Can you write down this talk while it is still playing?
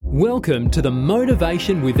Welcome to the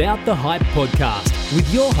Motivation Without the Hype podcast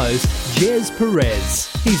with your host, Jez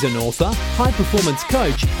Perez. He's an author, high-performance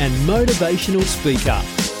coach, and motivational speaker.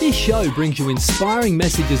 This show brings you inspiring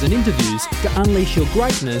messages and interviews to unleash your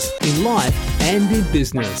greatness in life and in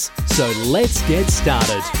business. So let's get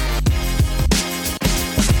started.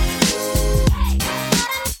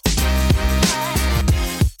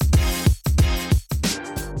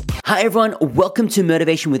 Hi everyone, welcome to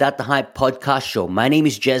Motivation Without the Hype podcast show. My name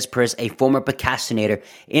is Jez Perez, a former procrastinator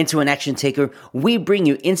into an action taker. We bring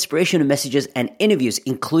you inspirational messages and interviews,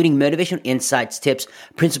 including motivational insights, tips,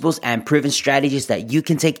 principles, and proven strategies that you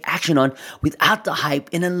can take action on without the hype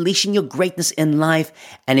in unleashing your greatness in life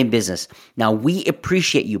and in business. Now, we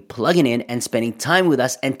appreciate you plugging in and spending time with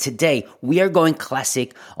us. And today we are going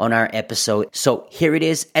classic on our episode. So here it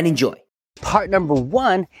is and enjoy. Part number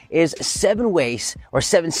 1 is 7 ways or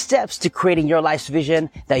 7 steps to creating your life's vision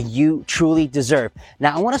that you truly deserve.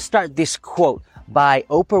 Now, I want to start this quote by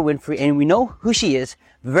Oprah Winfrey, and we know who she is,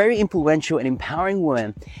 very influential and empowering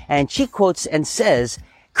woman. And she quotes and says,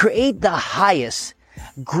 create the highest,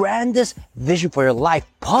 grandest vision for your life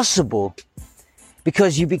possible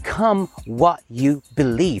because you become what you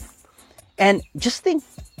believe. And just think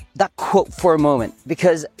that quote for a moment,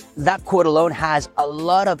 because that quote alone has a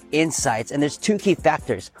lot of insights, and there's 2 key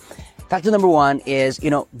factors. Factor number 1 is,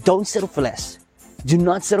 don't settle for less. Do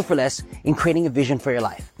not settle for less in creating a vision for your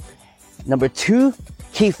life. Number 2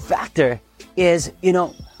 key factor is,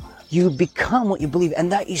 you become what you believe.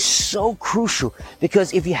 And that is so crucial,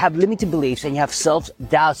 because if you have limiting beliefs and you have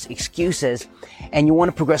self-doubts, excuses, and you want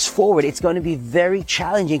to progress forward, it's going to be very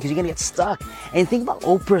challenging because you're going to get stuck. And think about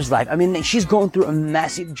Oprah's life. I mean, she's going through a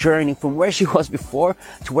massive journey from where she was before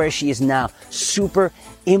to where she is now. Super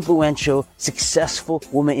influential, successful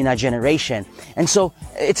woman in our generation. And so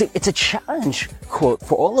it's a challenge quote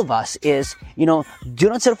for all of us is, do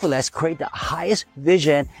not settle for less, create the highest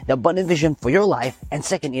vision, the abundant vision for your life. And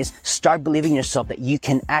second is start believing in yourself that you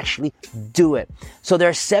can actually do it. So there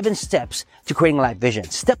are 7 steps to creating a life vision.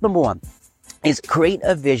 Step number 1 is create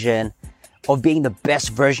a vision of being the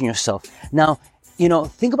best version of yourself. Now,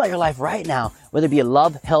 think about your life right now, whether it be a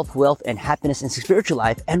love, health, wealth, and happiness and spiritual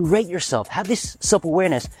life, and rate yourself. Have this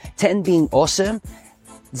self-awareness. 10 being awesome,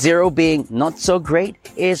 0 being not so great,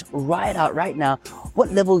 is write out right now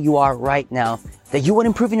what level you are right now that you want to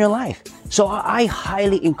improve in your life. So I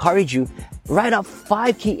highly encourage you, write out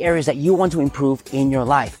 5 key areas that you want to improve in your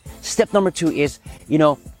life. Step number 2 is,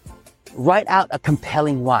 write out a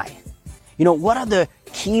compelling why. What are the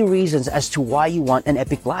key reasons as to why you want an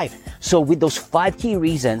epic life? So with those 5 key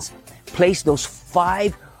reasons, place those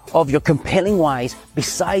 5 of your compelling whys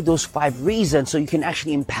beside those 5 reasons so you can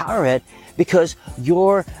actually empower it, because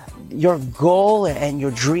your goal and your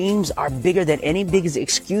dreams are bigger than any biggest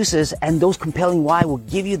excuses, and those compelling why will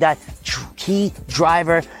give you that key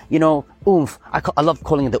driver, oomph. I love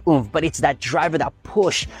calling it the oomph, but it's that driver, that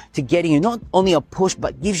push to getting you, not only a push,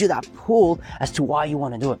 but gives you that pull as to why you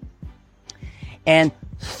want to do it. And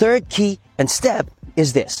third key and step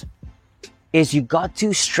is this, is you got to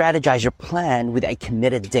strategize your plan with a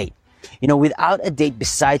committed date. Without a date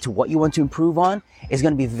beside to what you want to improve on, it's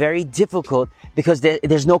going to be very difficult because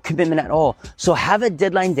there's no commitment at all. So have a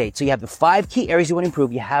deadline date. So you have the 5 key areas you want to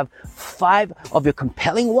improve. You have 5 of your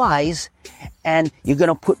compelling whys, and you're going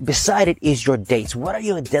to put beside it is your dates. What are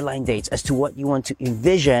your deadline dates as to what you want to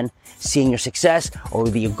envision seeing your success, or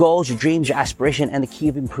will be your goals, your dreams, your aspiration, and the key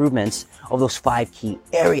of improvements of those 5 key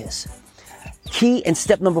areas. Key and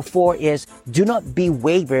step number 4 is do not be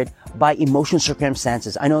wavered by emotional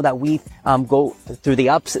circumstances. I know that we go through the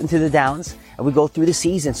ups and through the downs, and we go through the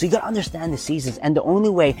seasons. So you got to understand the seasons. And the only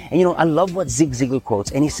way, and I love what Zig Ziglar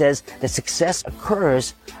quotes, and he says that success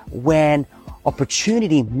occurs when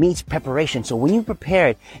opportunity meets preparation. So when you prepare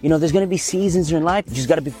it, there's going to be seasons in your life. You just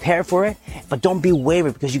got to prepare for it, but don't be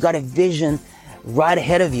wavered, because you got a vision right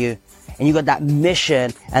ahead of you. And you got that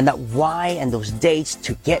mission and that why and those dates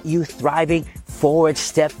to get you thriving forward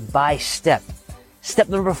step by step. Step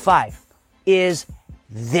number 5 is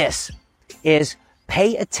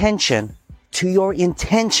pay attention to your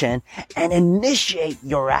intention and initiate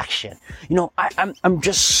your action. I'm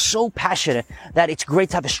just so passionate that it's great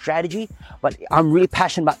to have a strategy, but I'm really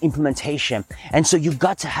passionate about implementation. And so you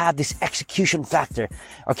got to have this execution factor.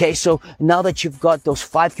 Okay. So now that you've got those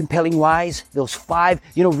 5 compelling whys, those 5,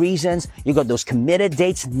 reasons, you got those committed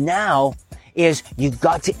dates. Now is you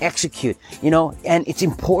got to execute, and it's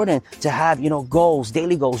important to have, goals,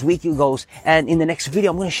 daily goals, weekly goals. And in the next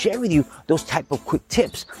video, I'm going to share with you those type of quick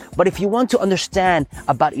tips. But if you want to understand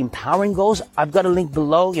about empowering goals, I've got a link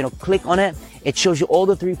below, click on it. It shows you all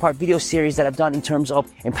the 3-part video series that I've done in terms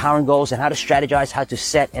of empowering goals and how to strategize, how to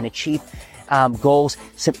set and achieve goals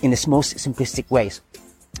in the most simplistic ways.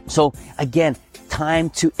 So again, time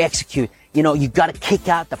to execute. You got to kick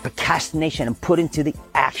out the procrastination and put into the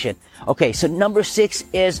action. Okay, so number 6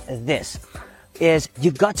 is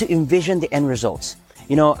you got to envision the end results.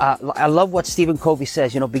 I love what Stephen Covey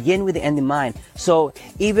says, begin with the end in mind. So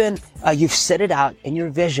even you've set it out in your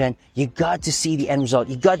vision, you got to see the end result.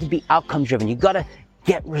 You got to be outcome driven. You got to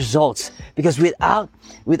get results, because without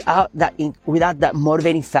that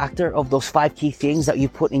motivating factor of those 5 key things that you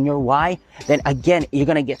put in your why, then again, you're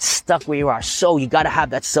going to get stuck where you are. So you got to have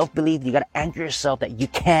that self-belief. You got to anchor yourself that you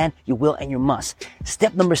can, you will, and you must.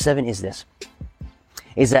 Step number 7 is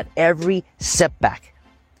that every setback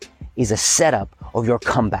is a setup of your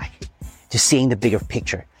comeback to seeing the bigger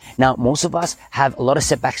picture. Now, most of us have a lot of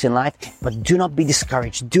setbacks in life, but do not be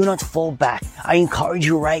discouraged. Do not fall back. I encourage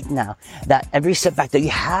you right now that every setback that you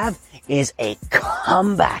have is a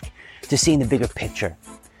comeback to seeing the bigger picture.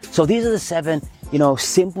 So these are the 7,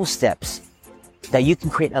 simple steps that you can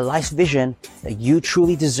create a life vision that you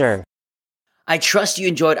truly deserve. I trust you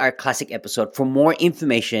enjoyed our classic episode. For more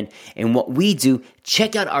information and what we do,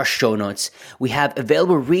 check out our show notes. We have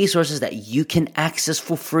available resources that you can access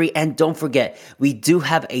for free. And don't forget, we do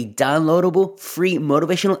have a downloadable free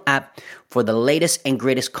motivational app for the latest and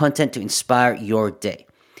greatest content to inspire your day.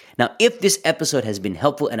 Now, if this episode has been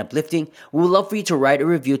helpful and uplifting, we would love for you to write a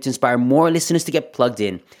review to inspire more listeners to get plugged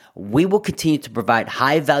in. We will continue to provide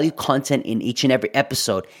high-value content in each and every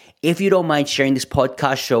episode. If you don't mind sharing this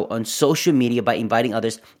podcast show on social media by inviting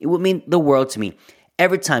others, it would mean the world to me.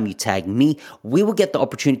 Every time you tag me, we will get the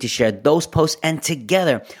opportunity to share those posts, and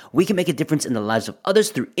together we can make a difference in the lives of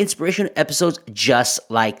others through inspirational episodes just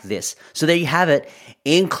like this. So there you have it.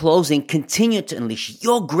 In closing, continue to unleash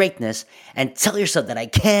your greatness and tell yourself that I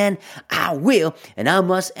can, I will, and I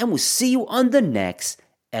must, and we'll see you on the next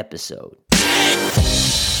episode.